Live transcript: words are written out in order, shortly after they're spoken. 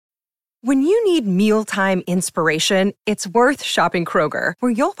When you need mealtime inspiration, it's worth shopping Kroger,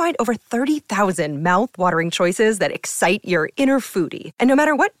 where you'll find over 30,000 mouth-watering choices that excite your inner foodie. And no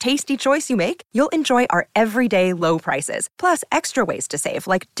matter what tasty choice you make, you'll enjoy our everyday low prices, plus extra ways to save,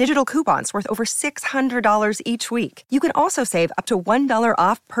 like digital coupons worth over $600 each week. You can also save up to $1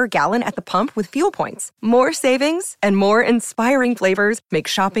 off per gallon at the pump with fuel points. More savings and more inspiring flavors make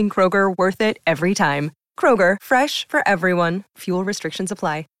shopping Kroger worth it every time. Kroger, fresh for everyone. Fuel restrictions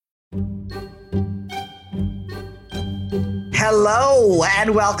apply. Hello,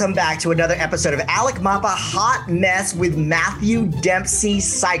 and welcome back to another episode of Alec Mapa Hot Mess with Matthew Dempsey,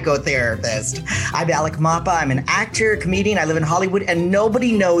 psychotherapist. I'm Alec Mapa. I'm an actor, comedian. I live in Hollywood, and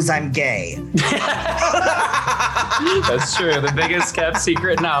nobody knows I'm gay. That's true. The biggest kept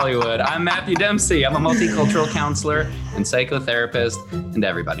secret in Hollywood. I'm Matthew Dempsey. I'm a multicultural counselor and psychotherapist, and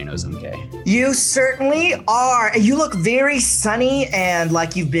everybody knows I'm gay. You certainly are. You look very sunny and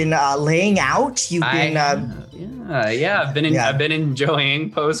like you've been laying out. I've been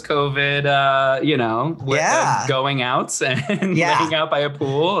enjoying post-COVID, going outs and laying out by a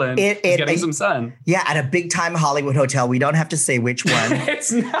pool and getting some sun. Yeah, at a big-time Hollywood hotel. We don't have to say which one.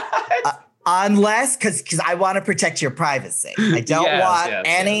 It's not. Unless, because I want to protect your privacy. I don't want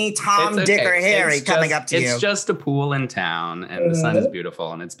any Tom, Dick, or Harry coming up to you. It's just a pool in town, and the sun is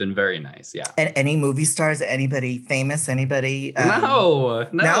beautiful, and it's been very nice. Yeah. And any movie stars? Anybody famous? Anybody? No.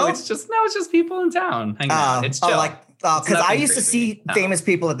 It's just people in town hanging out. It's chill. Because I used to see famous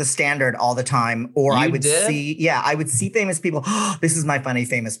people at the Standard all the time, or I would see famous people. This is my funny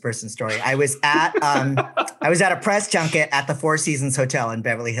famous person story. I was at a press junket at the Four Seasons Hotel in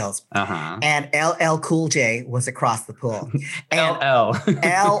Beverly Hills, and LL Cool J was across the pool. And LL,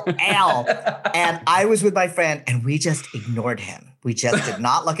 and I was with my friend, and we just ignored him. We just did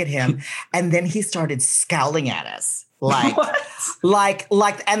not look at him, and then he started scowling at us. And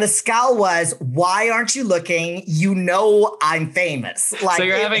the scowl was, why aren't you looking? You know I'm famous. So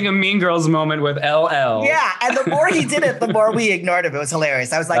you're having a Mean Girls moment with LL. Yeah, and the more he did it, the more we ignored him. It was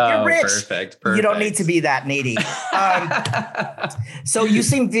hilarious. I was like, you're rich. Perfect. You don't need to be that needy. So you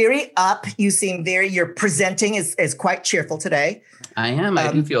seem very up. Your presenting is quite cheerful today. I am.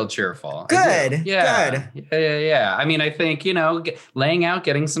 I do feel cheerful. Good. Yeah. I mean, I think, laying out,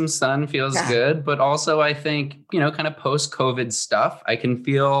 getting some sun feels good. But also, I think, kind of post-COVID stuff, I can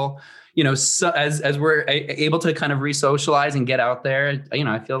feel, as we're able to kind of re-socialize and get out there,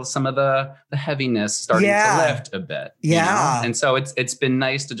 I feel some of the heaviness starting to lift a bit. Yeah. And so it's been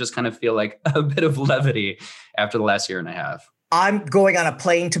nice to just kind of feel like a bit of levity after the last year and a half. I'm going on a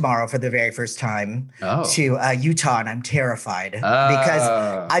plane tomorrow for the very first time to Utah, and I'm terrified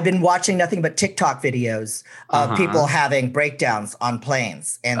because I've been watching nothing but TikTok videos of people having breakdowns on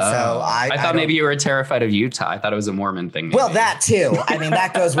planes. And so I thought maybe you were terrified of Utah. I thought it was a Mormon thing. Maybe. Well, that too. I mean,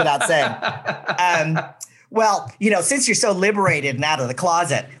 that goes without saying. Well, since you're so liberated and out of the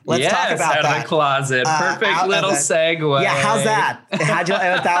closet, let's talk about that. Out of the closet. Perfect little segue. Yeah, how's that?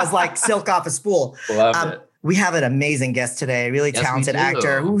 That was like silk off a spool. Loved it. We have an amazing guest today, a really talented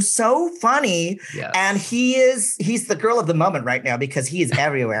actor who's so funny. Yes. And he's the girl of the moment right now because he is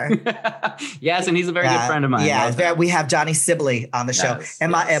everywhere. Yes, and he's a very good friend of mine. Yeah, we have Johnny Sibley on the show.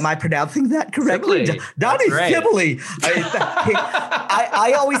 Am I pronouncing that correctly? Johnny Sibley.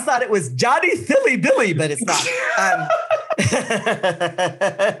 I always thought it was Johnny Silly Billy, but it's not.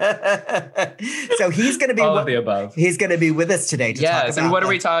 So he's going to be all of the above. He's going to be with us today to talk about. Yes, and what are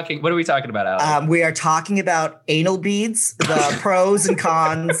we talking about, Alex? We are talking about anal beads, the pros and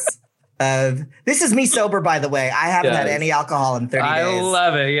cons of. This is me sober, by the way. I haven't had any alcohol in 30 days. I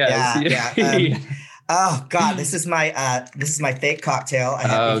love it. Yes. Yeah. Oh God, this is my fake cocktail.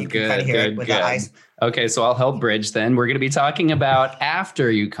 I think you can kind of hear it with the ice. Okay, so I'll help bridge then. We're going to be talking about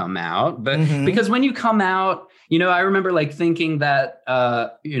after you come out, but because when you come out, I remember thinking that,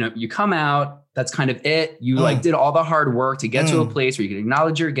 you come out, that's kind of it. You did all the hard work to get to a place where you can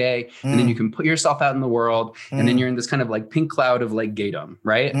acknowledge you're gay and then you can put yourself out in the world and then you're in this kind of pink cloud of gaydom,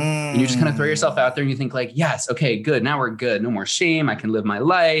 right? And you just kind of throw yourself out there and you think yes, okay, good. Now we're good. No more shame. I can live my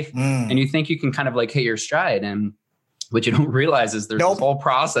life. And you think you can kind of hit your stride. And what you don't realize is there's this whole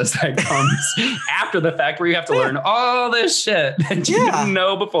process that comes after the fact where you have to learn all this shit that you didn't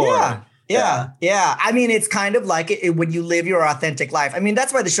know before. Yeah. I mean, it's kind of like when you live your authentic life. I mean,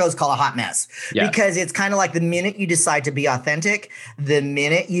 that's why the show's called A Hot Mess, because it's kind of like the minute you decide to be authentic, the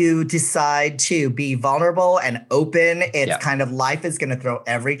minute you decide to be vulnerable and open, it's kind of life is going to throw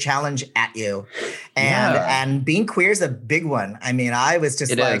every challenge at you. And being queer is a big one. I mean, I was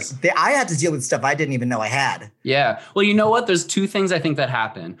just I had to deal with stuff I didn't even know I had. Yeah. Well, you know what? There's two things I think that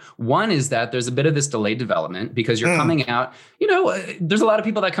happen. One is that there's a bit of this delayed development because you're coming out, there's a lot of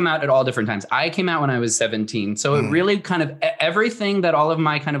people that come out at all different times. I came out when I was 17. So it really kind of everything that all of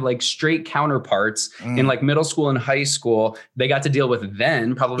my kind of like straight counterparts in like middle school and high school, they got to deal with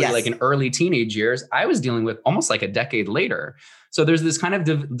then, probably like in early teenage years, I was dealing with almost like a decade later. So there's this kind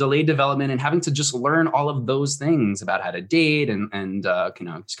of delayed development and having to just learn all of those things about how to date and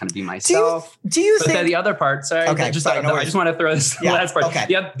just kind of be myself. Do you think the other part, sorry, I just want to throw this last part. Okay.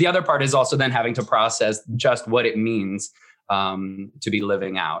 The other part is also then having to process just what it means to be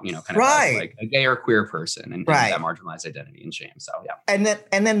living out, kind of as like a gay or queer person and that marginalized identity and shame. So yeah.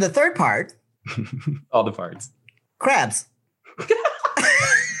 And then the third part. All the parts. Crabs.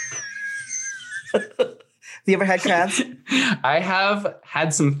 Have you ever had crabs? I have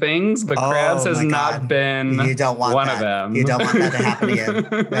had some things, but crabs has not been one of them. You don't want that to happen to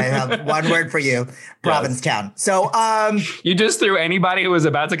you. I have one word for you, Provincetown. So you just threw anybody who was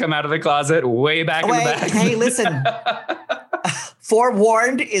about to come out of the closet way back in the back. Hey, listen.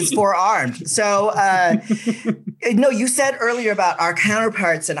 Forewarned is forearmed. So, you said earlier about our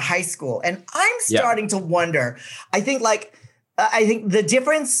counterparts in high school, and I'm starting to wonder. I think the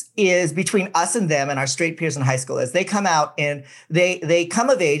difference is between us and them and our straight peers in high school is they come out and they come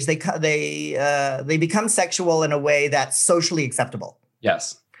of age. They become sexual in a way that's socially acceptable.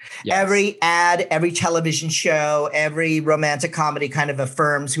 Yes. Every ad, every television show, every romantic comedy kind of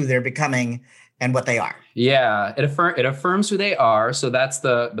affirms who they're becoming and what they are. Yeah, it affirms who they are. So that's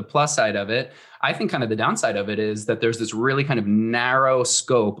the plus side of it. I think kind of the downside of it is that there's this really kind of narrow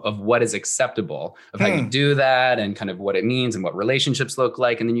scope of what is acceptable, of how you do that and kind of what it means and what relationships look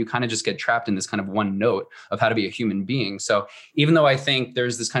like. And then you kind of just get trapped in this kind of one note of how to be a human being. So even though I think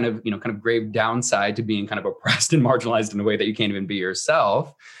there's this kind of, kind of grave downside to being kind of oppressed and marginalized in a way that you can't even be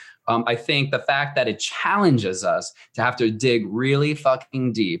yourself, I think the fact that it challenges us to have to dig really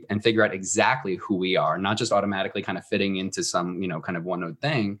fucking deep and figure out exactly who we are, not just automatically kind of fitting into some, kind of one note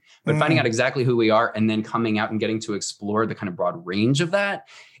thing, but finding out exactly who we are and then coming out and getting to explore the kind of broad range of that.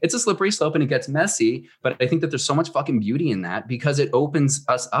 It's a slippery slope and it gets messy, but I think that there's so much fucking beauty in that because it opens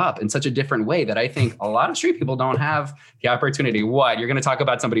us up in such a different way that I think a lot of straight people don't have the opportunity. What? You're going to talk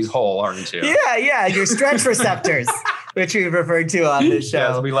about somebody's hole, aren't you? Yeah. Your stretch receptors, which we've referred to on this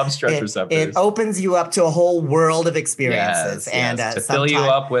show. Yes, we love stretch receptors. It opens you up to a whole world of experiences. Yes, to fill you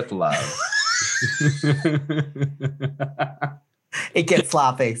up with love. It gets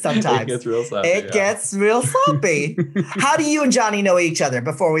sloppy sometimes. It gets real sloppy. It gets real sloppy. How do you and Johnny know each other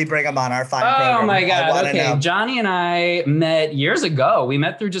before we bring him on our fine program? Oh my God. Okay. Johnny and I met years ago. We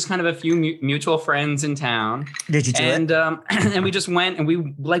met through just kind of a few mutual friends in town. Did you do it? And we just went and we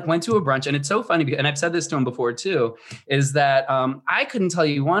went to a brunch. And it's so funny because, and I've said this to him before too, is that I couldn't tell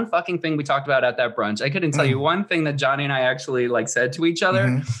you one fucking thing we talked about at that brunch. I couldn't tell you one thing that Johnny and I actually said to each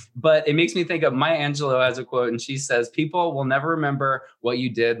other, but it makes me think of Maya Angelou has a quote and she says, people will never remember what you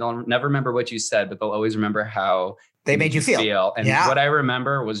did. They'll never remember what you said, but they'll always remember how they made you feel. And what I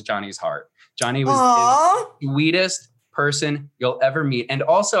remember was Johnny's heart. Johnny was the sweetest person you'll ever meet. And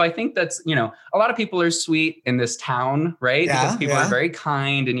also I think that's, a lot of people are sweet in this town, right? Because people are very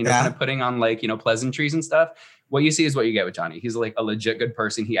kind and, kind of putting on pleasantries and stuff. What you see is what you get with Johnny. He's like a legit good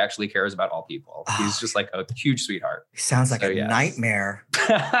person. He actually cares about all people. He's just like a huge sweetheart. He sounds like a nightmare.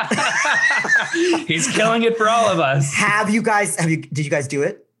 He's killing it for all of us. Did you guys do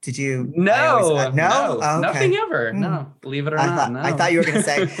it? Did you? No. No? Oh, okay. Nothing ever. No, believe it or not. I thought you were going to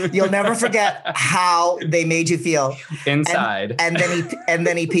say, you'll never forget how they made you feel. Inside. And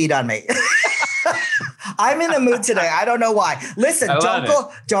then he peed on me. I'm in the mood today. I don't know why. Listen,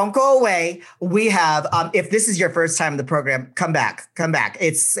 don't go away. We have, if this is your first time in the program, come back.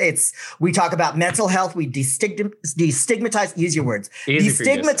 We talk about mental health. We destigmatize, use your words,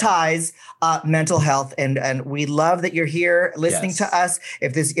 destigmatize mental health. And we love that you're here listening to us.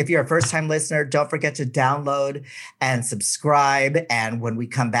 If you're a first time listener, don't forget to download and subscribe. And when we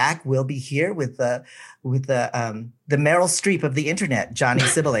come back, we'll be here with the Meryl Streep of the internet, Johnny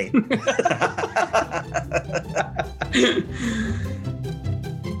Sibilly.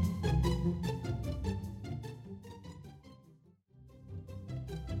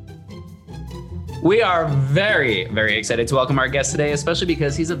 We are very, very excited to welcome our guest today, especially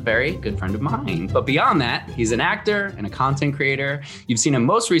because he's a very good friend of mine. But beyond that, he's an actor and a content creator. You've seen him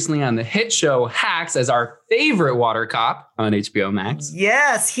most recently on the hit show Hacks as our favorite water cop on HBO Max.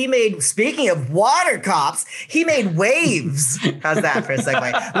 Yes, speaking of water cops, he made waves. How's that for a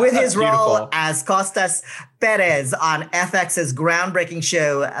segue? With his role as Costas Perez on FX's groundbreaking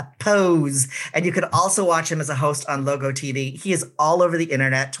show Pose. And you can also watch him as a host on Logo TV. He is all over the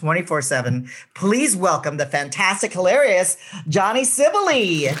internet 24/7. Please welcome the fantastic, hilarious Johnny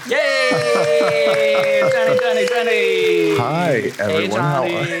Sibilie. Yay! Johnny. Hi, everyone. Hey,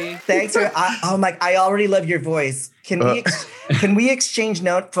 Johnny. Thanks for, I already love your voice. Can we exchange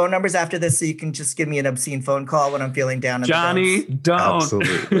phone numbers after this so you can just give me an obscene phone call when I'm feeling down? Johnny, don't.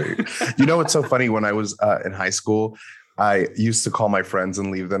 Absolutely. You know what's so funny? When I was in high school, I used to call my friends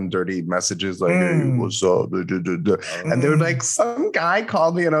and leave them dirty messages like, hey, what's up? And they were like, some guy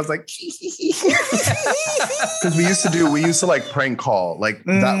called me, and I was like, because we used to like prank call, like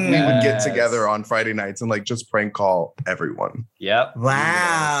that. We would get together on Friday nights and like just prank call everyone. Yep.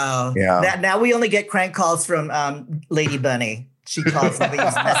 Wow. Yeah. Now we only get crank calls from Lady Bunny. She calls and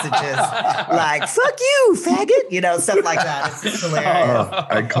leaves messages like, fuck you, faggot, stuff like that. It's hilarious.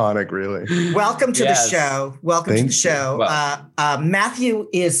 Iconic, really. Welcome to the show. Thank you. Well, Matthew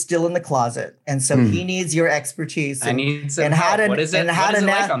is still in the closet, and so he needs your expertise. I need some help. What is it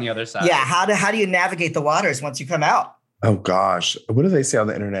like on the other side? Yeah, how do you navigate the waters once you come out? Oh, gosh. What do they say on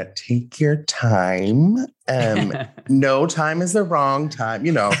the internet? Take your time. No time is the wrong time.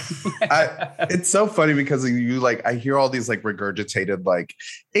 It's so funny because I hear all these like regurgitated, like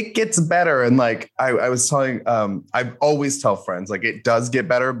it gets better. And like, I was telling, I always tell friends, like it does get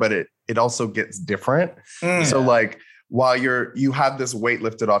better, but it also gets different. So like, while you have this weight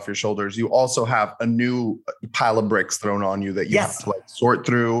lifted off your shoulders, you also have a new pile of bricks thrown on you that you have to like sort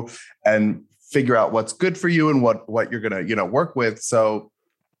through and figure out what's good for you and what you're going to, work with. So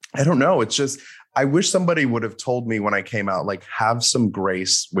I don't know. It's just, I wish somebody would have told me when I came out, like, have some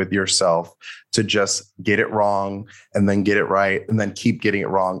grace with yourself to just get it wrong and then get it right and then keep getting it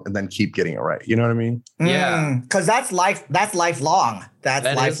wrong and then keep getting it right. You know what I mean? Yeah. Because that's lifelong. That's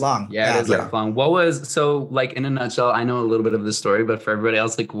lifelong. It is lifelong. What was, so like in a nutshell, I know a little bit of the story, but for everybody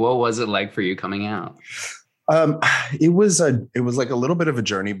else, like, what was it like for you coming out? It was like a little bit of a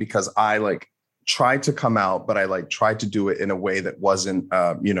journey because I like tried to come out, but I like tried to do it in a way that wasn't,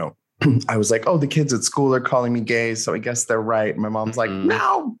 I was like, oh, the kids at school are calling me gay, so I guess they're right. My mom's like,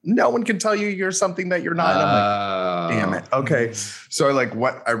 no one can tell you you're something that you're not. And I'm like, damn it. Okay. So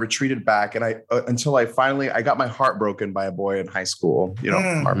I retreated back and until I finally got my heart broken by a boy in high school,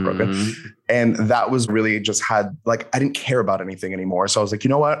 heartbroken. And that was really just I didn't care about anything anymore. So I was like, you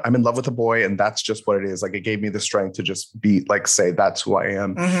know what? I'm in love with a boy and that's just what it is. Like, it gave me the strength to just be like, say, that's who I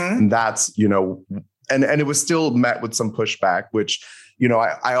am. And that's, and it was still met with some pushback, which,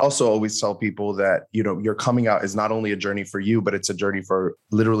 I also always tell people that, your coming out is not only a journey for you, but it's a journey for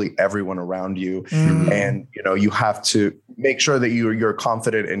literally everyone around you. And, you have to make sure that you're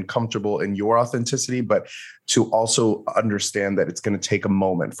confident and comfortable in your authenticity, but to also understand that it's going to take a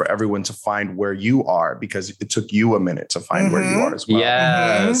moment for everyone to find where you are, because it took you a minute to find where you are as well.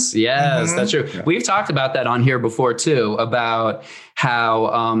 Yes, that's true. Yeah. We've talked about that on here before too, about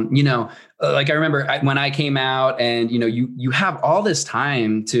how, like I remember when I came out and, you have all this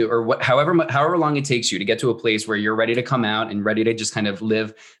time however long it takes you to get to a place where you're ready to come out and ready to just kind of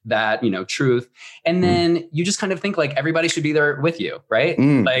live that, truth. And then you just kind of think like everybody should be there with you, right?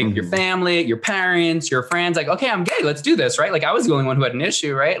 Like your family, your parents, your friends, like, okay, I'm gay, let's do this, right? Like I was the only one who had an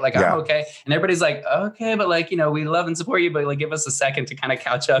issue, right? Like, I'm okay. And everybody's like, okay, but like, we love and support you, but like, give us a second to kind of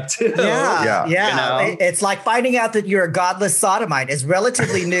catch up too. Yeah. It's like finding out that you're a godless sodomite is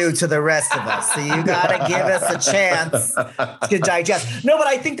relatively new to the rest of us. So you got to give us a chance to digest. No, but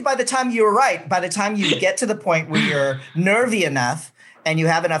I think by the time you're right, by the time you get to the point where you're nervy enough and you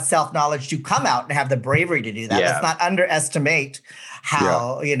have enough self-knowledge to come out and have the bravery to do that, let's not underestimate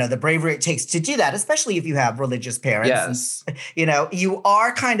how, the bravery it takes to do that, especially if you have religious parents. Yes. And, you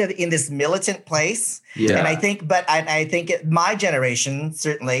are kind of in this militant place. Yeah. And I think my generation,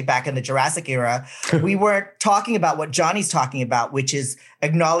 certainly back in the Jurassic era, we weren't talking about what Johnny's talking about, which is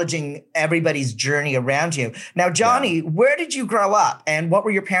acknowledging everybody's journey around you. Now, Johnny, where did you grow up and what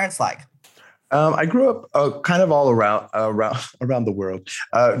were your parents like? I grew up kind of all around the world.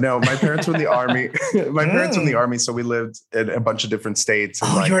 No, my parents were in the army. My parents were in the army, so we lived in a bunch of different states.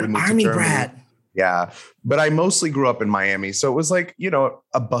 And you're an army brat. Yeah. But I mostly grew up in Miami. So it was like, you know,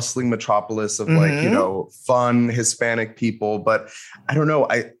 a bustling metropolis of like, you know, fun Hispanic people. But I don't know.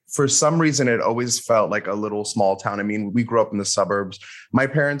 For some reason, it always felt like a little small town. I mean, we grew up in the suburbs. My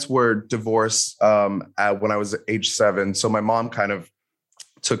parents were divorced when I was age 7. So my mom kind of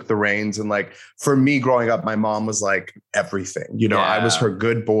took the reins. And like, for me growing up, my mom was like everything, you know, I was her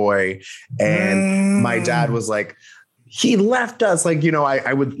good boy. And my dad was like, he left us. Like, you know,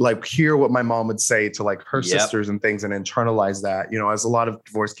 I would like hear what my mom would say to like her sisters and things and internalize that, you know, as a lot of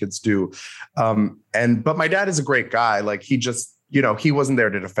divorced kids do. But my dad is a great guy. Like he just, you know, he wasn't there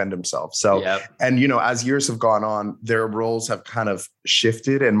to defend himself. So, and, you know, as years have gone on, their roles have kind of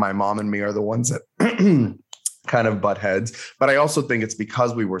shifted and my mom and me are the ones that kind of butt heads. But I also think it's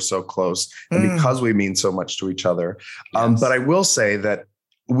because we were so close and because we mean so much to each other. But I will say that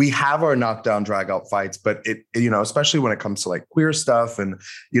we have our knockdown, drag out fights, but it, you know, especially when it comes to like queer stuff and,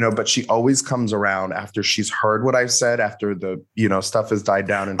 you know, but she always comes around after she's heard what I've said, after the, you know, stuff has died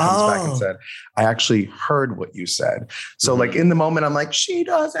down and comes back and said, I actually heard what you said. So like in the moment, I'm like, she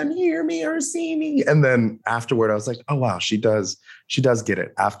doesn't hear me or see me. And then afterward, I was like, oh, wow, she does get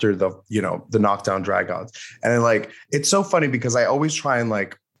it after the, you know, the knockdown, drag outs. And then like, it's so funny because I always try and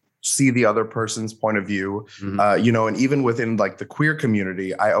like, see the other person's point of view, you know, and even within like the queer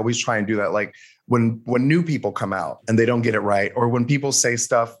community, I always try and do that. Like when new people come out and they don't get it right, or when people say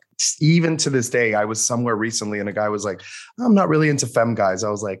stuff, even to this day, I was somewhere recently and a guy was like, I'm not really into femme guys. I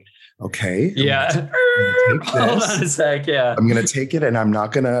was like, okay. Hold on a sec. Yeah. I'm going to take it and I'm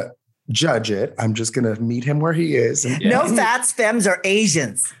not going to judge it. I'm just going to meet him where he is. And no fats, femmes are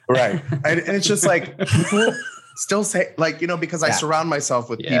Asians. Right. And it's just like people still say like, you know, because I surround myself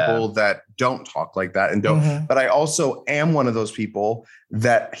with people that don't talk like that and don't, but I also am one of those people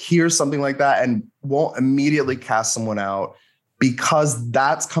that hears something like that and won't immediately cast someone out because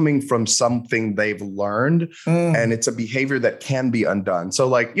that's coming from something they've learned and it's a behavior that can be undone. So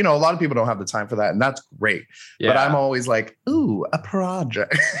like, you know, a lot of people don't have the time for that and that's great. But I'm always like, ooh, a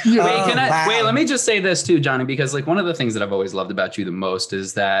project. Wait, let me just say this too, Johnny, because like one of the things that I've always loved about you the most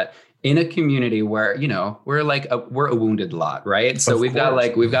is that in a community where, you know, we're a wounded lot, right? So we've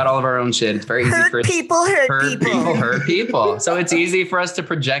got all of our own shit. It's very easy for people hurt people. So it's easy for us to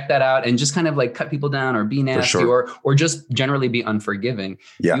project that out and just kind of like cut people down or be nasty or just generally be unforgiving.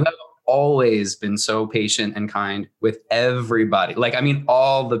 Yeah. You have always been so patient and kind with everybody. Like, I mean,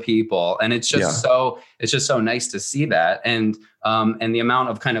 all the people. And it's just it's just so nice to see that. And the amount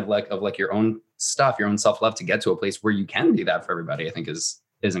of kind of like your own stuff, your own self-love to get to a place where you can be that for everybody, I think is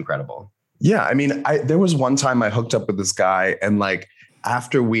incredible. Yeah. I mean, there was one time I hooked up with this guy and like,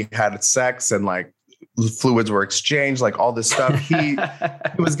 after we had sex and like fluids were exchanged, like all this stuff, he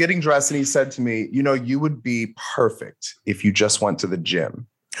was getting dressed and he said to me, you know, you would be perfect if you just went to the gym.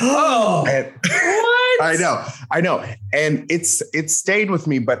 Oh, and, what? I know. And it stayed with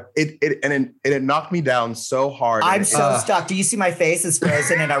me, but it knocked me down so hard. I'm so stuck. Do you see my face is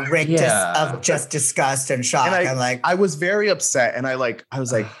frozen in a rictus of just disgust and shock? And I was very upset. And I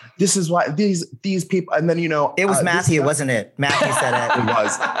was like, this is why these people, and then, you know, it was Matthew, wasn't it? Matthew said it. It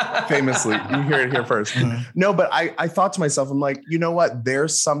was famously. You hear it here first. No, but I thought to myself, I'm like, you know what?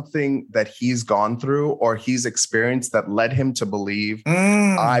 There's something that he's gone through or he's experienced that led him to believe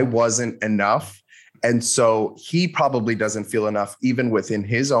I wasn't enough. And so he probably doesn't feel enough even within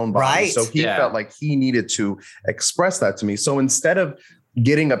his own body. Right. So he felt like he needed to express that to me. So instead of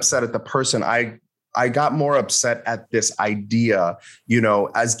getting upset at the person, I got more upset at this idea, you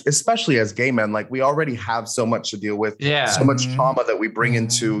know, especially as gay men, like we already have so much to deal with, so much trauma that we bring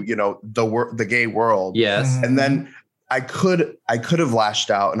into, you know, the gay world. Yes. And then I could have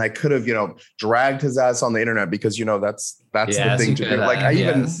lashed out and I could have, you know, dragged his ass on the internet because, you know, that's the thing to do. Like I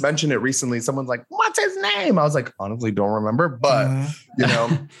even mentioned it recently. Someone's like, what's his name? I was like, honestly, don't remember, but you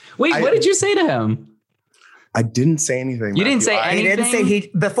know. Wait, what did you say to him? I didn't say anything. You didn't say anything? He didn't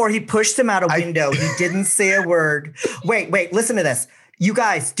say before he pushed him out a window, he didn't say a word. Wait, listen to this. You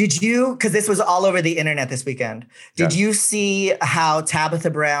guys, because this was all over the internet this weekend. Did you see how Tabitha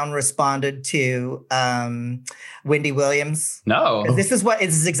Brown responded to Wendy Williams? No. This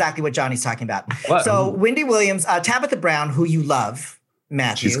is exactly what Johnny's talking about. What? So Wendy Williams, Tabitha Brown, who you love,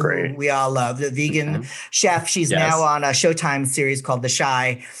 Matthew, she's great. We all love, the vegan chef. She's now on a Showtime series called The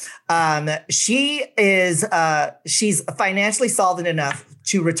Chi. She's financially solvent enough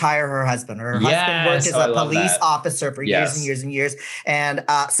to retire her husband. Her husband worked as a police officer for years and years and years, and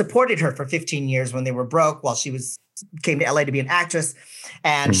supported her for 15 years when they were broke while she came to LA to be an actress.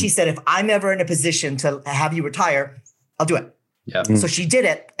 And she said, if I'm ever in a position to have you retire, I'll do it. Yep. So she did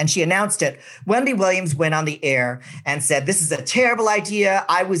it and she announced it. Wendy Williams went on the air and said, this is a terrible idea.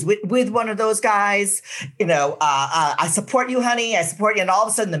 I was with one of those guys. I support you, honey. I support you. And all of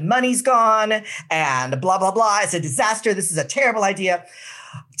a sudden the money's gone and blah, blah, blah. It's a disaster. This is a terrible idea.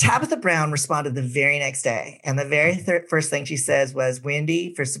 Tabitha Brown responded the very next day. And the very first thing she says was,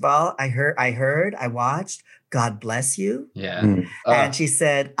 Wendy, first of all, I watched. God bless you. Yeah. And she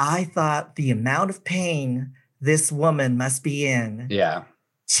said, I thought the amount of pain this woman must be in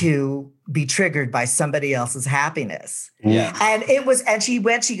to be triggered by somebody else's happiness. Yeah. And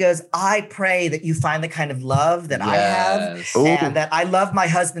she goes, I pray that you find the kind of love that I have. And that I love my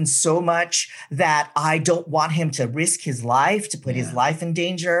husband so much that I don't want him to risk his life, to put his life in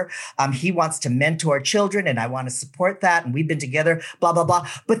danger. He wants to mentor children and I want to support that. And we've been together, blah, blah, blah.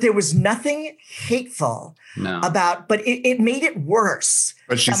 But there was nothing hateful but it made it worse.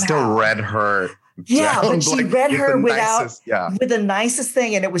 But she still read her. Yeah, but she read her with the nicest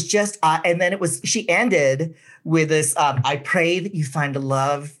thing. And it was just, and then she ended with this, I pray that you find a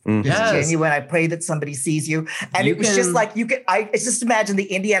love that's genuine. I pray that somebody sees you. And it was just like, I just imagine the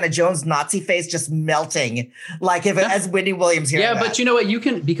Indiana Jones Nazi face just melting, like as Wendy Williams here. Yeah, but you know what?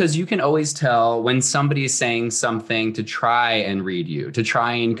 Because you can always tell when somebody is saying something to try and read you, to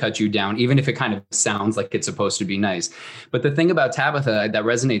try and cut you down, even if it kind of sounds like it's supposed to be nice. But the thing about Tabitha that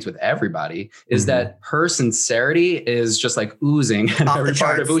resonates with everybody is that her sincerity is just like oozing in every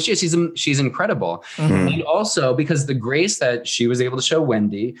part of who she is. She's incredible. And also because the grace that she was able to show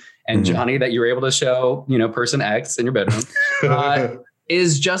Wendy and Johnny, that you were able to show, person X in your bedroom,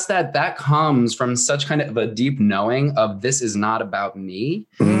 is just that comes from such kind of a deep knowing of this is not about me.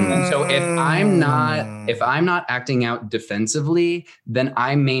 And so if I'm not acting out defensively, then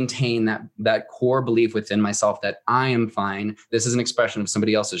I maintain that core belief within myself that I am fine. This is an expression of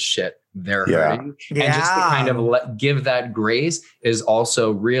somebody else's shit. They're hurting. Yeah. And just to kind of give that grace is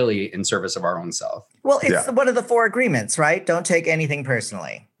also really in service of our own self. Well, it's one of the 4 agreements, right? Don't take anything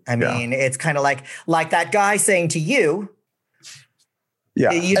personally. I mean, it's kind of like that guy saying to you, you'd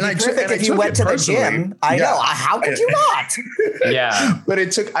be perfect if you went to the gym. I know. How could you not? But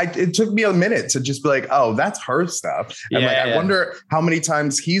it took me a minute to just be like, oh, that's her stuff. And I wonder how many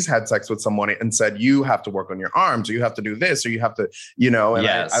times he's had sex with someone and said, you have to work on your arms, or you have to do this, or you have to, and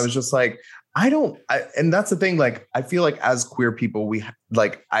I was just like, and that's the thing. Like, I feel like as queer people,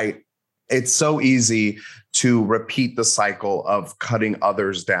 it's so easy to repeat the cycle of cutting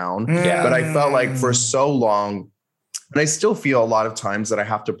others down. But I felt like for so long, and I still feel a lot of times that I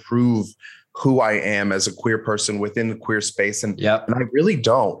have to prove who I am as a queer person within the queer space. And I really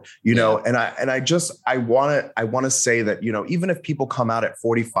don't, and I want to say that, even if people come out at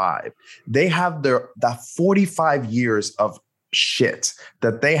 45, they have that 45 years of shit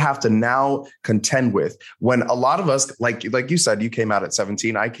that they have to now contend with, when a lot of us, like you said, you came out at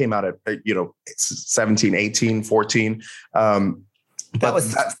 17. I came out at, 17, 18, 14. That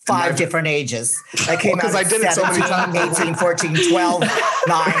was 5 different ages. I came out at 17, 18, 14, 12,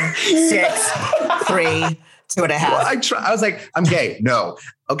 9, 6, 3, 2.5. Well, I was like, I'm gay. No.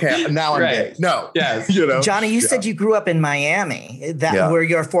 Okay. Now I'm gay. No. Yes. Johnny, you said you grew up in Miami. Were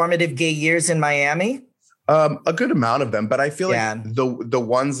your formative gay years in Miami? A good amount of them, but I feel like the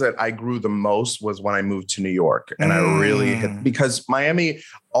ones that I grew the most was when I moved to New York, and I really because Miami,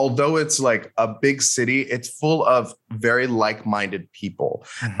 although it's like a big city, it's full of very like-minded people.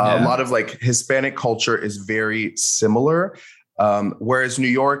 A lot of like Hispanic culture is very similar. Whereas New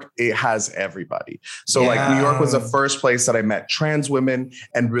York, it has everybody. So like New York was the first place that I met trans women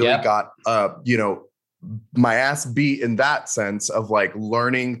and really got, my ass beat in that sense of like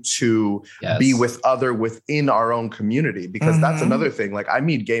learning to be within our own community, because that's another thing. Like, I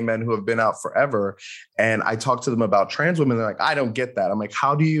meet gay men who have been out forever and I talk to them about trans women. They're like, I don't get that. I'm like,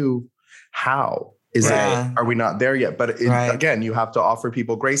 how? Is it, are we not there yet? But again, you have to offer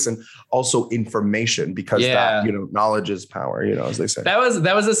people grace and also information, because that, knowledge is power, as they say. That was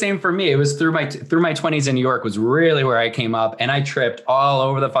the same for me. It was through my 20s in New York was really where I came up, and I tripped all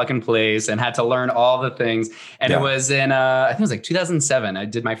over the fucking place and had to learn all the things. And it was in, I think it was like 2007. I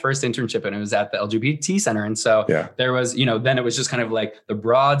did my first internship and it was at the LGBT Center. And so there was, then it was just kind of like the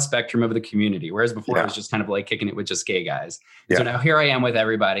broad spectrum of the community. Whereas before I was just kind of like kicking it with just gay guys. So now here I am with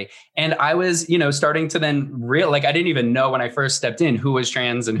everybody. And I was, starting to then I didn't even know when I first stepped in who was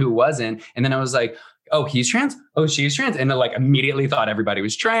trans and who wasn't. And then I was like, oh, he's trans. Oh, she's trans. And like immediately thought everybody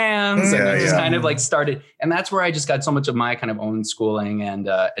was trans. And it just kind of like started. And that's where I just got so much of my kind of own schooling and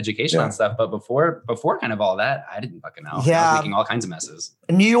education and stuff. But before kind of all that, I didn't fucking know. Yeah. I was making all kinds of messes.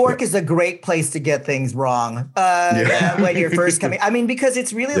 New York is a great place to get things wrong when you're first coming. I mean, because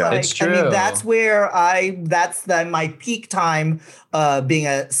it's really like, it's true. I mean, that's where my peak time being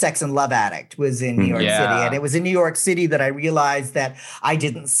a sex and love addict was in New York City. And it was in New York City that I realized that I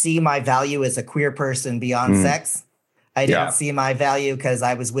didn't see my value as a queer person beyond sex. I didn't see my value because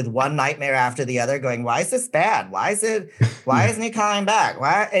I was with one nightmare after the other going, why is this bad? Why isn't he coming back?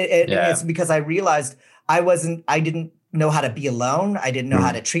 It's because I realized I didn't know how to be alone. I didn't know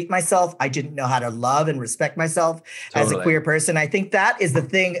how to treat myself. I didn't know how to love and respect myself as a queer person. I think that is the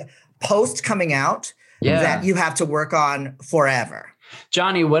thing post coming out that you have to work on forever.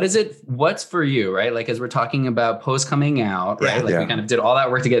 Johnny, what's for you, right? Like, as we're talking about post coming out, right? Like we kind of did all that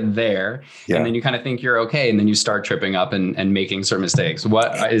work to get there and then you kind of think you're okay. And then you start tripping up and making certain mistakes.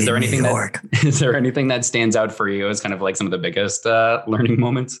 Is there anything that stands out for you as kind of like some of the biggest learning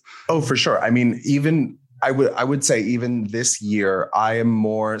moments? Oh, for sure. I mean, even I would say even this year, I am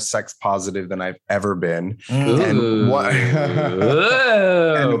more sex positive than I've ever been. Prove it.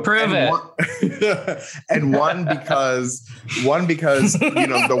 One because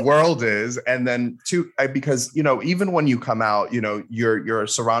the world is, and then two because even when you come out, you're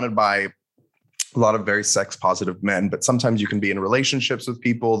surrounded by a lot of very sex positive men, but sometimes you can be in relationships with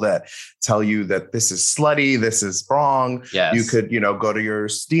people that tell you that this is slutty, this is wrong. Yes. You could, go to your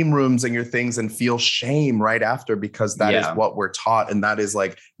steam rooms and your things and feel shame right after, because that is what we're taught. And that is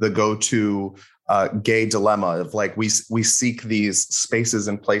like the go-to gay dilemma of like, we seek these spaces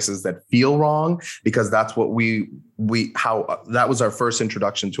and places that feel wrong because that's what that was our first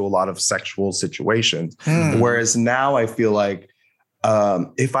introduction to a lot of sexual situations. Whereas now I feel like,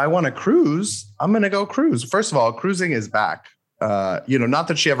 if I want to cruise, I'm going to go cruise. First of all, cruising is back. Not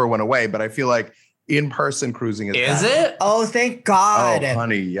that she ever went away, but I feel like in-person cruising is back. Is it? Oh, thank God. Oh,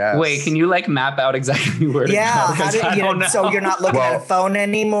 honey, yes. Wait, can you like map out exactly where to go? So you're not looking at a phone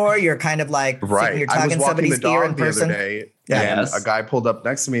anymore. You're kind of like sitting here talking somebody's ear in person. The other day, and a guy pulled up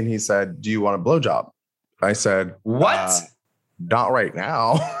next to me and he said, "Do you want a blowjob?" I said, "What? Not right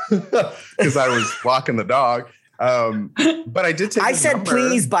now," because I was walking the dog. But I did take I said number.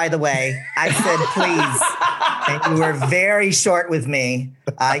 Please, by the way. I said please. And you were very short with me.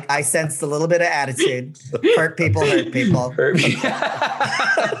 I sensed a little bit of attitude. Hurt people.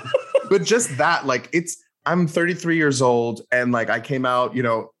 But just that, like, I'm 33 years old and like I came out,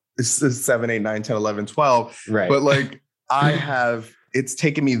 this is 7, 8, 9, 10, 11, 12. Right. But like it's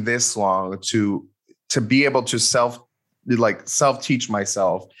taken me this long to be able to self-teach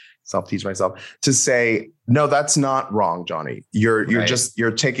myself to say, no, that's not wrong, Johnny. You're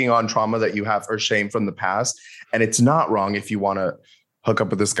taking on trauma that you have or shame from the past. And it's not wrong if you want to hook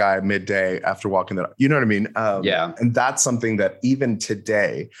up with this guy midday after walking the, you know what I mean? And that's something that even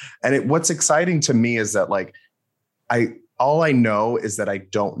today, and what's exciting to me is that like, all I know is that I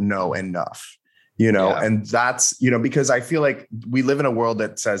don't know enough, and that's, because I feel like we live in a world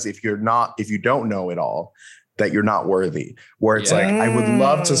that says, if you don't know it all, that you're not worthy, where it's like, I would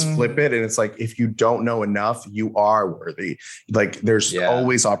love to flip it. And it's like, if you don't know enough, you are worthy. Like there's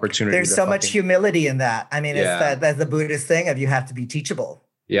always opportunity. There's so much humility in that. I mean, that's the Buddhist thing of you have to be teachable.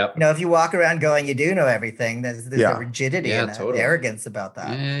 Yep. If you walk around going, you do know everything, there's a rigidity and arrogance about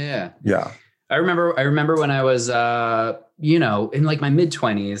that. Yeah. I remember when I was, in like my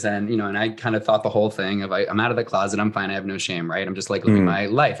mid-20s and I kind of thought the whole thing of I'm out of the closet. I'm fine. I have no shame. Right. I'm just like living my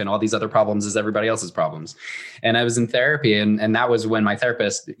life and all these other problems is everybody else's problems. And I was in therapy and that was when my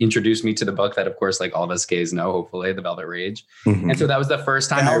therapist introduced me to the book that, of course, like all of us gays know, hopefully, The Velvet Rage. And so that was the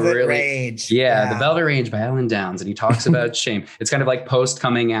first time Velvet Rage. The Velvet Rage by Alan Downs. And he talks about shame. It's kind of like post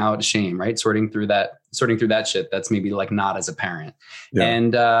coming out shame, right? Sorting through that shit that's maybe like not as apparent.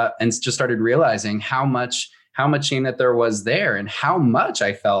 And just started realizing how much shame that there was there and how much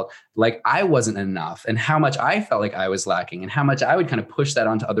I felt like I wasn't enough and how much I felt like I was lacking and how much I would kind of push that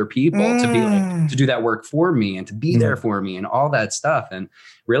onto other people to be like, to do that work for me and to be there for me and all that stuff. And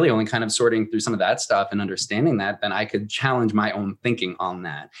really only kind of sorting through some of that stuff and understanding that, then I could challenge my own thinking on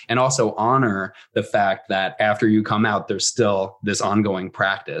that and also honor the fact that after you come out, there's still this ongoing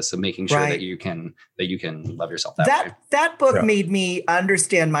practice of making sure that you can love yourself that way. That book made me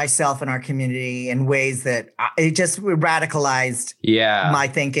understand myself and our community in ways that it just radicalized my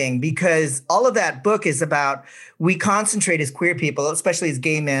thinking because all of that book is about, we concentrate as queer people, especially as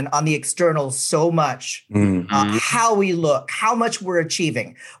gay men, on the external so much. How we look, how much we're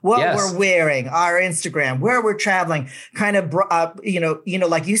achieving, what we're wearing, our Instagram, where we're traveling, kind of,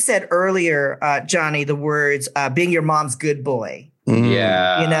 like you said earlier, Johnny, the words, being your mom's good boy.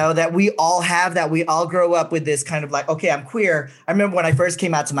 Yeah. That we all have, that we all grow up with this kind of like, okay, I'm queer. I remember when I first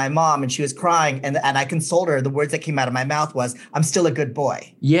came out to my mom and she was crying and I consoled her. The words that came out of my mouth was, I'm still a good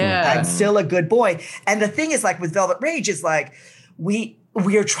boy. Yeah. I'm still a good boy. And the thing is, like with Velvet Rage, is like, we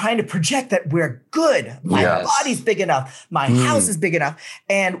are trying to project that we're good. My body's big enough. My house is big enough.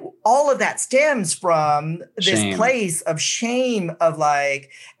 And all of that stems from this place of shame, of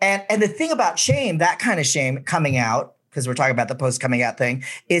like, and the thing about shame, that kind of shame coming out, because we're talking about the post coming out thing,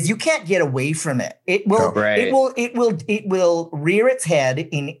 is you can't get away from it. It will, it will rear its head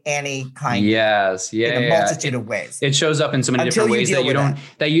in any kind in a multitude of ways. It shows up in so many different ways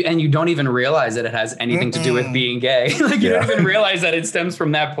that you don't even realize that it has anything to do with being gay. Like you don't even realize that it stems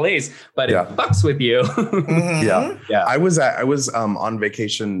from that place, but it fucks with you. I was on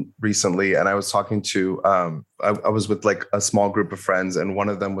vacation recently and I was talking to, I was with like a small group of friends and one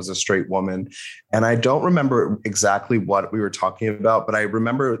of them was a straight woman. And I don't remember exactly what we were talking about, but I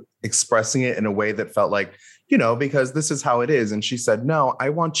remember expressing it in a way that felt like, because this is how it is. And she said, no, I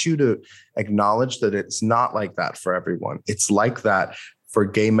want you to acknowledge that it's not like that for everyone. It's like that for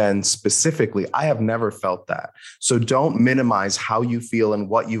gay men specifically. I have never felt that. So don't minimize how you feel and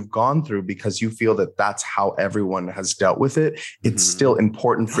what you've gone through because you feel that that's how everyone has dealt with it. It's still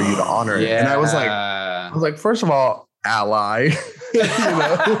important for you to honor it. And I was like, first of all, ally,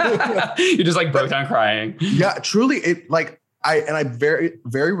 you just like broke down crying. Yeah, truly. It like, I very,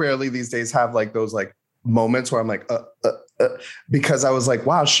 very rarely these days have like those like moments where I'm like, because I was like,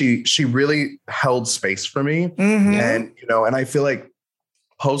 wow, she really held space for me. And, and I feel like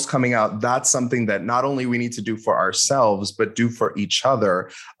post coming out, that's something that not only we need to do for ourselves, but do for each other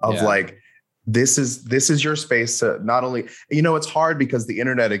of like, this is your space to not only, it's hard because the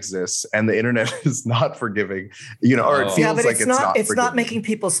internet exists and the internet is not forgiving, or it feels like it's not making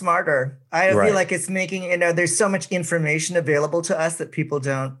people smarter. I feel like it's making, there's so much information available to us that people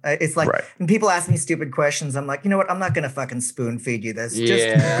don't, it's like, when people ask me stupid questions, I'm like, you know what? I'm not going to fucking spoon feed you this.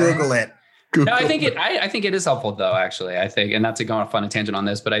 Just Google it. No, I think it is helpful though, actually. I think, and not to go on a tangent on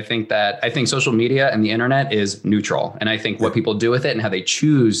this, but I think social media and the internet is neutral. And I think what people do with it and how they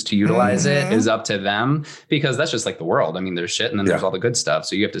choose to utilize it is up to them, because that's just like the world. I mean, there's shit and then there's all the good stuff.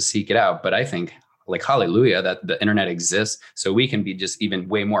 So you have to seek it out. But I think like, hallelujah, that the internet exists so we can be just even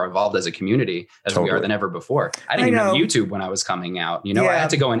way more evolved as a community as we are than ever before. I didn't even have YouTube when I was coming out. I had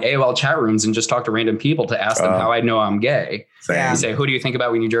to go in AOL chat rooms and just talk to random people to ask them how I know I'm gay. You say, who do you think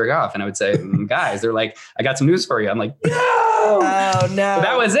about when you jerk off? And I would say, guys. They're like, I got some news for you. I'm like, no. Oh, no. But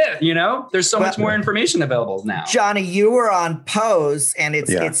that was it. There's so much more information available now. Johnny, you were on Pose, and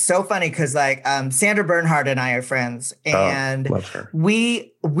it's so funny because like Sandra Bernhard and I are friends, and love her.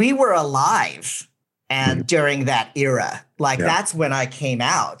 We were alive. And during that era, that's when I came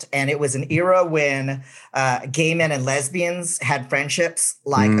out. And it was an era when gay men and lesbians had friendships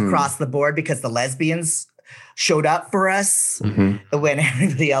across the board because the lesbians showed up for us when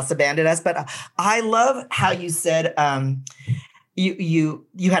everybody else abandoned us. But I love how you said you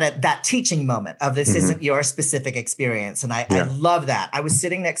had that teaching moment of this isn't your specific experience. And I love that. I was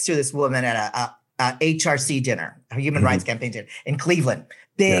sitting next to this woman at a HRC dinner, a Human Rights Campaign dinner in Cleveland,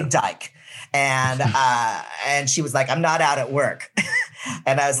 big dyke. And she was like, I'm not out at work.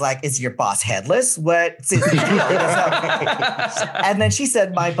 And I was like, is your boss headless? What's his deal? And then she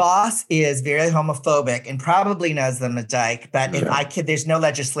said, my boss is very homophobic and probably knows I'm a dyke, but if there's no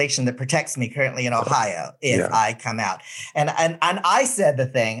legislation that protects me currently in Ohio if I come out. And I said the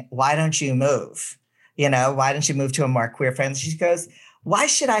thing, why don't you move? Why don't you move to a more queer friend? She goes, why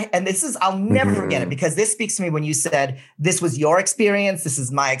should I? And I'll never forget it because this speaks to me when you said, this was your experience. This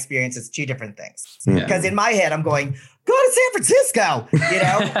is my experience. It's two different things. Because in my head, I'm going, go to San Francisco,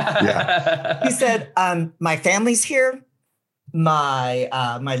 He said, my family's here. My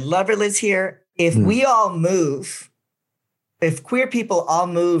lover lives here. If we all move, if queer people all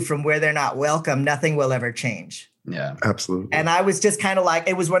move from where they're not welcome, nothing will ever change. Yeah, absolutely. And I was just kind of like,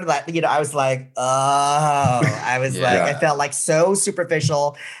 it was one of that, I was like, I felt like so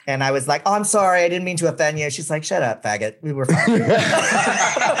superficial. And I was like, oh, I'm sorry. I didn't mean to offend you. She's like, shut up, faggot. We were fine.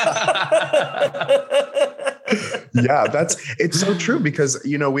 Yeah, it's so true because,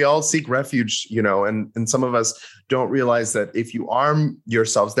 we all seek refuge, and some of us don't realize that if you arm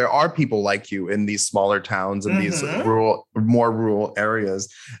yourselves, there are people like you in these smaller towns and these more rural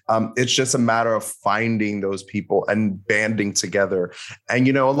areas. It's just a matter of finding those people and banding together. And,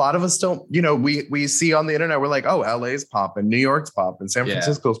 a lot of us don't, we see on the internet, we're like, oh, LA's popping, New York's popping, San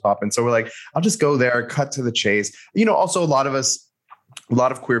Francisco's popping. So we're like, I'll just go there, cut to the chase. Also, a lot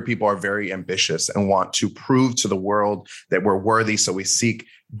of queer people are very ambitious and want to prove to the world that we're worthy. So we seek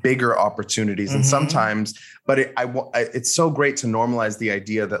bigger opportunities. And sometimes, but it's so great to normalize the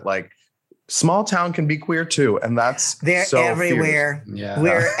idea that like small town can be queer too. And they're so everywhere. Yeah.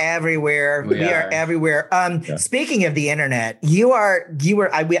 We're everywhere. We are everywhere. Speaking of the internet,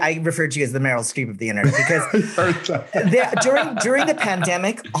 I referred to you as the Meryl Streep of the internet because during the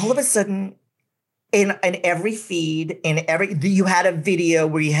pandemic, all of a sudden, in every feed, you had a video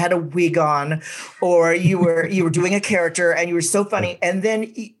where you had a wig on, or you were doing a character and you were so funny. And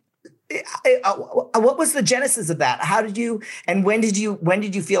then, what was the genesis of that? How did you and when did you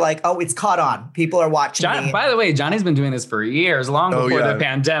feel like, oh, it's caught on? People are watching me. By the way, Johnny's been doing this for years, long before the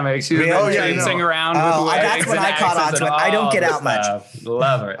pandemic. She's been dancing around. That's when I caught on to it. I don't get out much.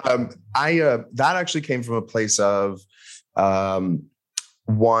 Love it. That actually came from a place of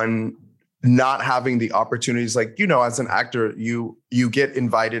one. Not having the opportunities, like, as an actor, you get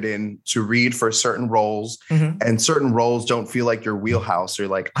invited in to read for certain roles, and certain roles don't feel like your wheelhouse. You're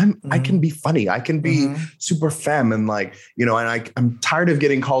like, I can be funny. I can be super femme. And like, and I'm tired of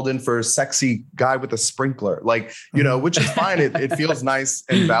getting called in for a sexy guy with a sprinkler, like, which is fine. It feels nice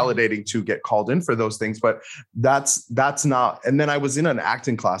and validating to get called in for those things, but that's not. And then I was in an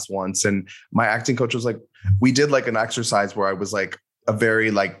acting class once and my acting coach was like, we did like an exercise where I was like, a very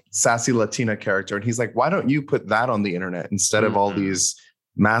like sassy Latina character. And he's like, why don't you put that on the internet instead of all these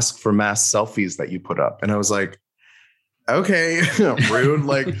mask for mask selfies that you put up? And I was like, okay, rude.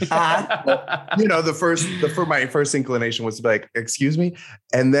 Like, my first inclination was to be like, excuse me.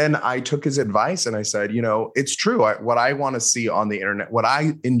 And then I took his advice and I said, it's true. What I want to see on the internet, what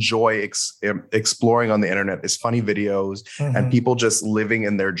I enjoy exploring on the internet is funny videos and people just living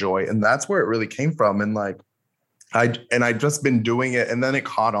in their joy. And that's where it really came from. And like, I'd just been doing it and then it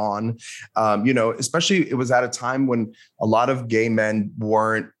caught on, especially it was at a time when a lot of gay men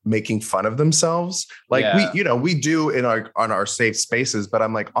weren't making fun of themselves. Like we do on our safe spaces, but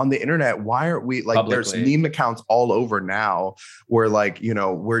I'm like on the internet, why aren't we like, publicly. There's meme accounts all over now where like,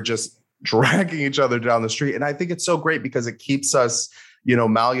 we're just dragging each other down the street. And I think it's so great because it keeps us,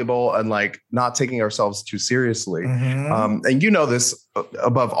 malleable and like not taking ourselves too seriously. And this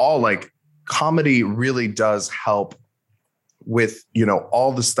above all, like, comedy really does help with,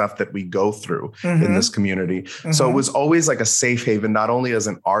 all the stuff that we go through in this community. So it was always like a safe haven, not only as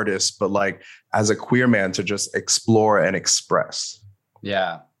an artist, but like as a queer man to just explore and express.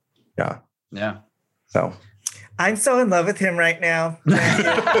 Yeah. So I'm so in love with him right now. We're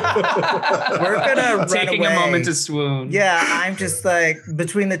gonna taking run away. A moment to swoon. Yeah, I'm just like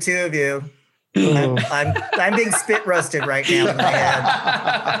between the two of you. I'm being spit roasted right now in my head.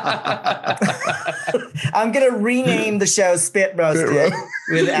 I'm gonna rename the show "Spit Roasted"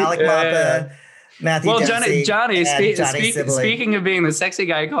 with Alec Mapa, Matthew Dempsey, Johnny. Johnny Speaking of being the sexy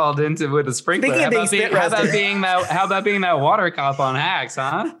guy called into with a sprinkler, how about being that water cop on Hacks,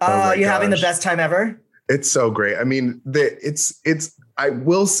 huh? Oh, you're having the best time ever. It's so great. I mean, it's. I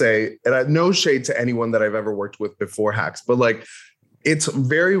will say, and I have no shade to anyone that I've ever worked with before Hacks, but like. It's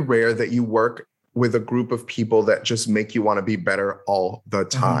very rare that you work with a group of people that just make you want to be better all the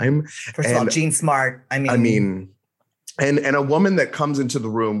time. First of all, Jean Smart. And a woman that comes into the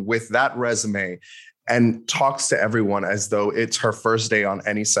room with that resume and talks to everyone as though it's her first day on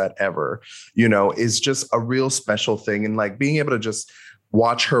any set ever, is just a real special thing. And like being able to just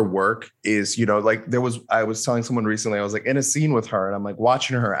watch her work is, like I was telling someone recently, I was like in a scene with her and I'm like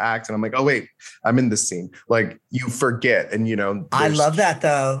watching her act and I'm like, oh wait, I'm in this scene. Like you forget. And, I love that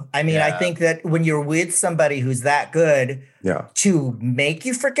though. I mean, I think that when you're with somebody who's that good to make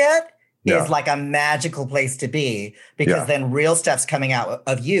you forget is like a magical place to be because then real stuff's coming out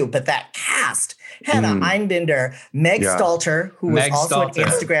of you. But that cast, Hannah Einbinder, Meg Stalter, who was also an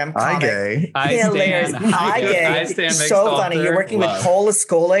Instagram comic. Hilarious. I stand so funny. You're working with Cole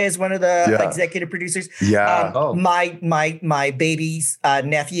Escole as one of the executive producers. My baby's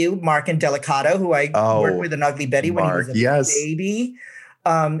nephew, Mark Indelicato, who I worked with in Ugly Betty when he was a baby.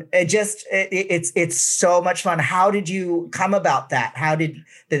 It's so much fun. How did you come about that? How did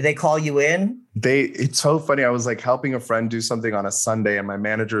they call you in? It's so funny. I was like helping a friend do something on a Sunday and my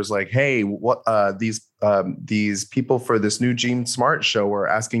manager's like, hey, what these people for this new Jean Smart show are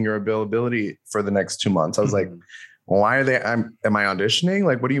asking your availability for the next 2 months. I was like, why are they, am I auditioning?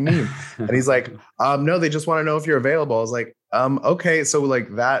 Like, what do you mean? And he's like, no, they just want to know if you're available. I was like, okay. So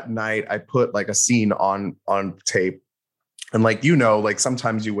like that night I put like a scene on tape, and like, like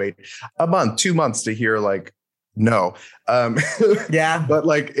sometimes you wait a month, 2 months to hear like, no. Yeah. But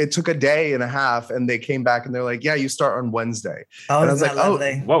like it took a day and a half, and they came back and they're like, yeah, you start on Wednesday. Oh, and I was like,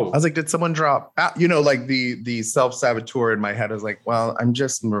 lovely? Whoa. I was like, did someone drop out? Like the self-saboteur in my head is like, well, I'm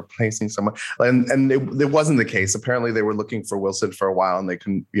just replacing someone. And it wasn't the case. Apparently they were looking for Wilson for a while and they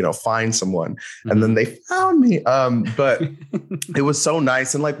couldn't, find someone. Mm-hmm. And then they found me. But it was so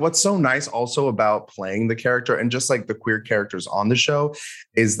nice. And like, what's so nice also about playing the character and just like the queer characters on the show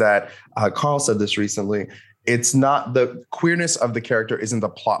is that Carl said this recently. It's not the queerness of the character isn't the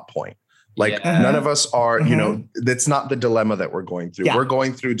plot point. Like none of us are, that's not the dilemma that we're going through. Yeah. We're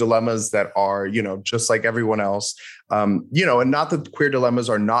going through dilemmas that are, just like everyone else, and not that queer dilemmas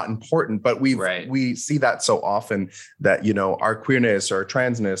are not important, but we see that so often that, our queerness or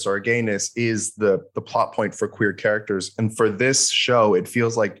transness or gayness is the plot point for queer characters. And for this show, it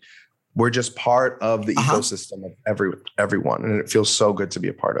feels like we're just part of the ecosystem of everyone. And it feels so good to be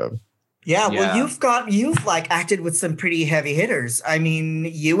a part of. Yeah, well, you've like acted with some pretty heavy hitters. I mean,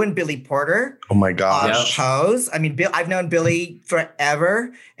 you and Billy Porter. Oh my gosh. Pose. I mean, I've known Billy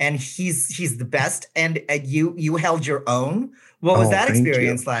forever, and he's the best. And you held your own. What was that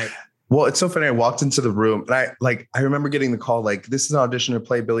experience like? Well, it's so funny. I walked into the room and I remember getting the call, like, this is an audition to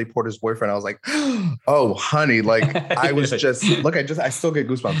play Billy Porter's boyfriend. I was like, oh, honey, like I was just, look, I still get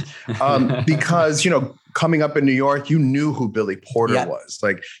goosebumps because, coming up in New York, you knew who Billy Porter was.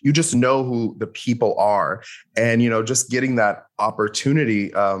 Like, you just know who the people are. And, just getting that opportunity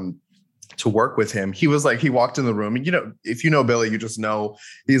to work with him. He was like, he walked in the room and, if you know Billy, you just know,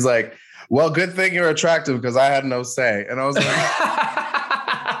 he's like, well, good thing you're attractive because I had no say. And I was like,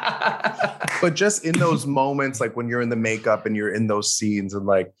 but just in those moments, like when you're in the makeup and you're in those scenes and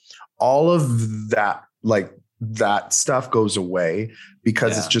like all of that, like that stuff goes away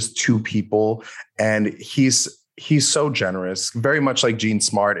because it's just two people. And he's so generous, very much like Gene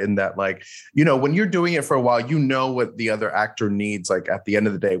Smart in that, like, when you're doing it for a while, what the other actor needs, like at the end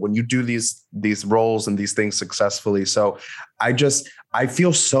of the day, when you do these roles and these things successfully. So I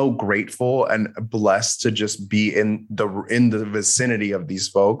feel so grateful and blessed to just be in the vicinity of these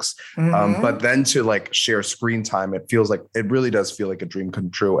folks. Mm-hmm. But then to like share screen time, it really does feel like a dream come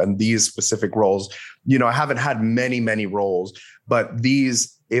true. And these specific roles, I haven't had many, many roles, but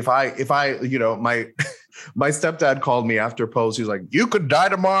these, if I, my stepdad called me after Pose. He's like, you could die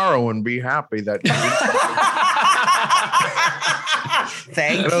tomorrow and be happy that.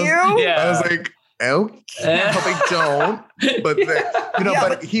 Thank you. I was like, okay, I hope I don't. But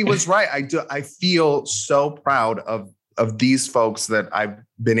but he was right. I feel so proud of these folks that I've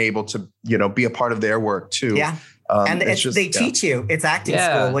been able to, be a part of their work too. Yeah. And they teach you. It's acting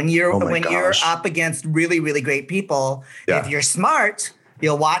school. When you're up against really, really great people, if you're smart,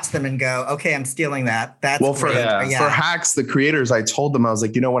 you'll watch them and go, okay, I'm stealing that. That's for Hacks, the creators, I told them, I was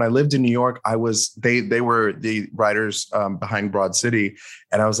like, when I lived in New York, they were the writers behind Broad City.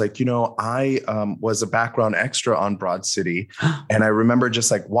 And I was like, I was a background extra on Broad City. And I remember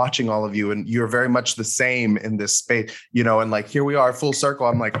just like watching all of you, and you're very much the same in this space, and like, here we are full circle.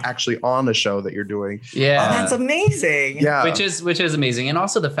 I'm like actually on the show that you're doing. Yeah. Oh, that's amazing. Yeah. Which is amazing. And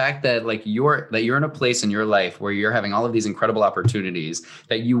also the fact that like you're in a place in your life where you're having all of these incredible opportunities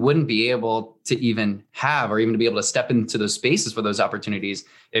that you wouldn't be able to even have, or even to be able to step into those spaces for those opportunities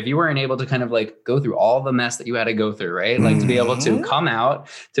if you weren't able to kind of like go through all the mess that you had to go through, right? Like to be able to come out,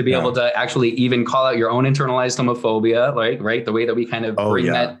 to be able to actually even call out your own internalized homophobia, like, right? The way that we kind of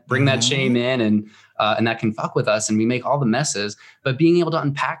bring that shame in and that can fuck with us and we make all the messes, but being able to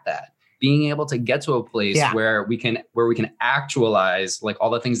unpack that, being able to get to a place where we can actualize like all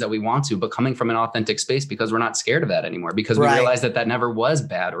the things that we want to, but coming from an authentic space because we're not scared of that anymore, because we realize that never was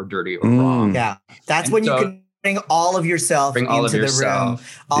bad or dirty or wrong. Yeah. That's when you can bring all of yourself into the room,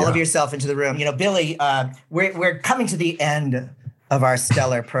 all of yourself into the room. Billy, we're coming to the end of our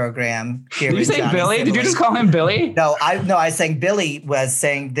stellar program here. Did you say Billy? Did you just call him Billy? No, I was saying Billy was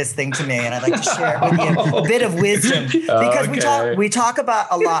saying this thing to me, and I'd like to share it with you, a bit of wisdom, because we talk about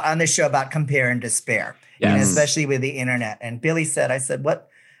a lot on this show about compare and despair, especially with the internet. And Billy said, I said,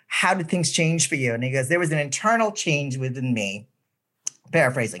 how did things change for you? And he goes, there was an internal change within me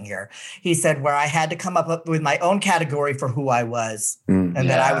paraphrasing here. He said, where I had to come up with my own category for who I was, and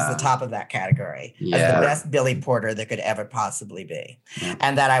that I was the top of that category as the best Billy Porter that could ever possibly be.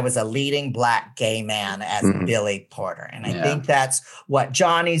 And that I was a leading Black gay man as Billy Porter. And I think that's what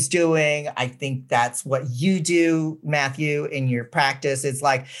Johnny's doing. I think that's what you do, Matthew, in your practice. It's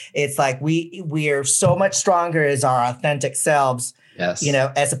like we are so much stronger as our authentic selves. Yes. You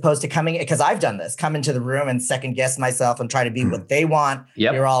know, as opposed to because I've done this, come into the room and second guess myself and try to be what they want.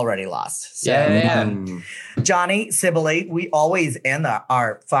 You're already lost. So, Johnny Sibley, we always end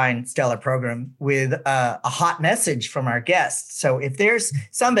our fine, stellar program with a hot message from our guests. So if there's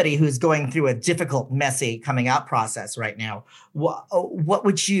somebody who's going through a difficult, messy coming out process right now, what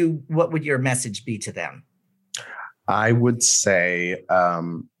would your message be to them? I would say,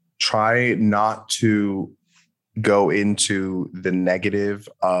 try not to go into the negative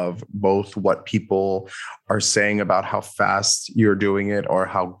of both what people are saying about how fast you're doing it or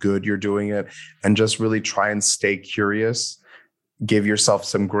how good you're doing it, and just really try and stay curious. Give yourself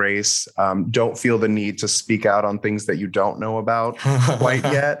some grace. Don't feel the need to speak out on things that you don't know about quite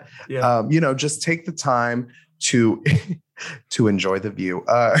yet. Just take the time to enjoy the view.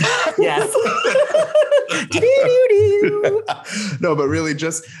 Yes. No, but really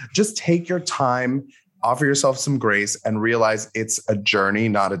just take your time. Offer yourself some grace and realize it's a journey,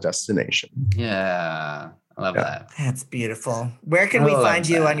 not a destination. Yeah, I love that. That's beautiful. Where can we find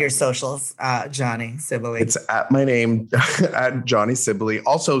you on your socials, Johnny Sibley? It's at my name, at Johnny Sibley.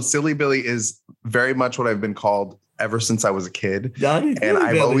 Also, Silly Billy is very much what I've been called ever since I was a kid. And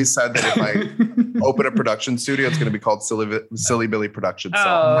I've always said that if I open a production studio, it's going to be called Silly Billy Productions. So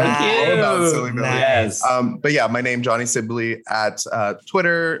all about Silly Billy. Yes. But yeah, my name, Johnny Sibley, at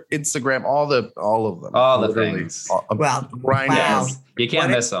Twitter, Instagram, all of them. All the things. You can't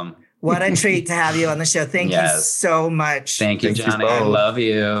miss them. What a treat to have you on the show. Thank you so much. Thank you, Johnny. I love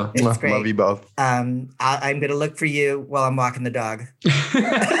you. It's great. Love you both. I'm going to look for you while I'm walking the dog.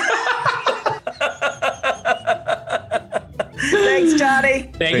 Thanks,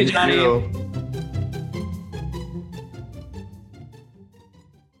 Johnny. Thank you, Johnny.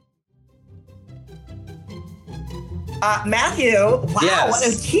 Matthew, wow,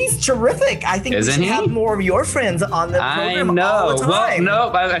 he's terrific. I think we should have more of your friends on the program all the time. Well,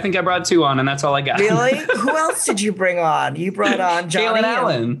 no, I think I brought 2 on, and that's all I got. Really? Who else did you bring on? You brought on Johnny Kaylin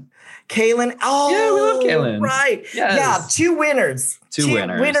Allen. Kaylin. Oh, yeah, we love Kaylin. Right. Yes. Yeah, 2 winners.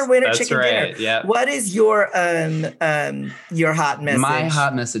 Winner, That's chicken right. dinner. Yeah. What is your hot message? My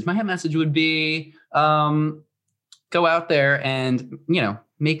hot message would be go out there and,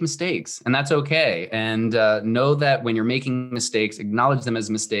 make mistakes, and that's okay. And know that when you're making mistakes, acknowledge them as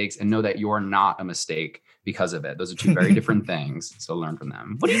mistakes, and know that you're not a mistake because of it. Those are 2 very different things. So learn from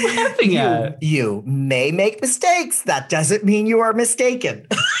them. What are you laughing at? You may make mistakes. That doesn't mean you are mistaken.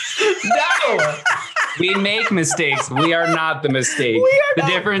 No. We make mistakes. We are not the mistake. The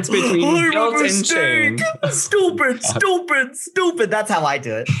difference between guilt and shame. Stupid. That's how I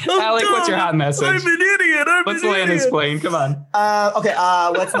do it. Alec, what's your hot message? I'm an idiot. Let's land this plane. Come on. Okay.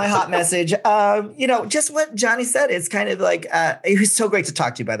 What's my hot message? Just what Johnny said. It's kind of like, it was so great to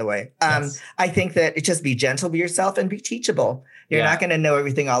talk to you, by the way. I think that it just be gentle with yourself and be teachable. You're not going to know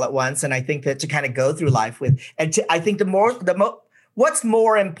everything all at once. And I think that to kind of go through life with, I think what's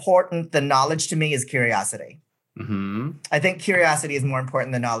more important than knowledge to me is curiosity. Mm-hmm. I think curiosity is more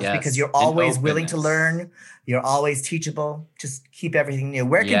important than knowledge because you're always willing to learn. You're always teachable. Just keep everything new.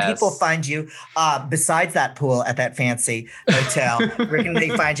 Where can people find you besides that pool at that fancy hotel? Where can they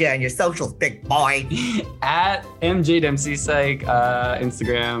find you on your socials, big boy? At MJ Dempsey Psych,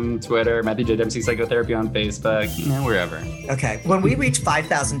 Instagram, Twitter, Matthew J. Dempsey Psychotherapy on Facebook, wherever. Okay. When we reach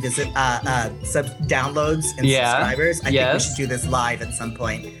 5,000 downloads and subscribers, I think we should do this live at some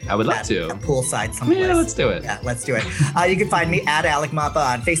point. I would love to. A poolside someplace. Yeah, let's do it. Yeah, let's do it. You can find me at Alec Mapa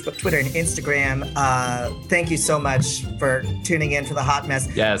on Facebook, Twitter, and Instagram. Thank you so much for tuning in to the Hot Mess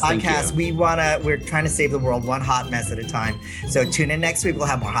podcast. We're trying to save the world one hot mess at a time. So tune in next week. We'll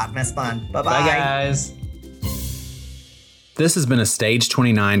have more Hot Mess fun. Bye-bye. Bye, guys. This has been a Stage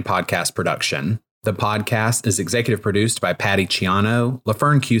 29 podcast production. The podcast is executive produced by Patty Ciano,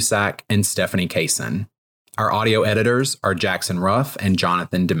 LaFern Cusack, and Stephanie Kaysen. Our audio editors are Jackson Ruff and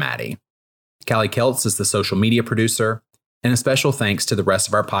Jonathan DeMatti. Callie Keltz is the social media producer, and a special thanks to the rest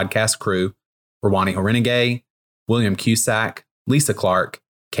of our podcast crew, Rawani Horenegay, William Cusack, Lisa Clark,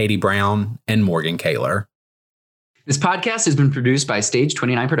 Katie Brown, and Morgan Kaler. This podcast has been produced by Stage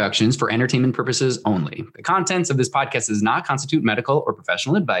 29 Productions for entertainment purposes only. The contents of this podcast does not constitute medical or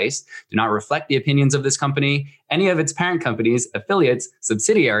professional advice, do not reflect the opinions of this company, any of its parent companies, affiliates,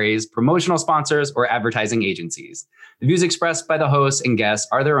 subsidiaries, promotional sponsors, or advertising agencies. The views expressed by the hosts and guests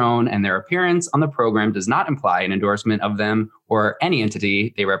are their own, and their appearance on the program does not imply an endorsement of them or any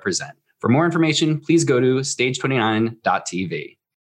entity they represent. For more information, please go to stage29.tv.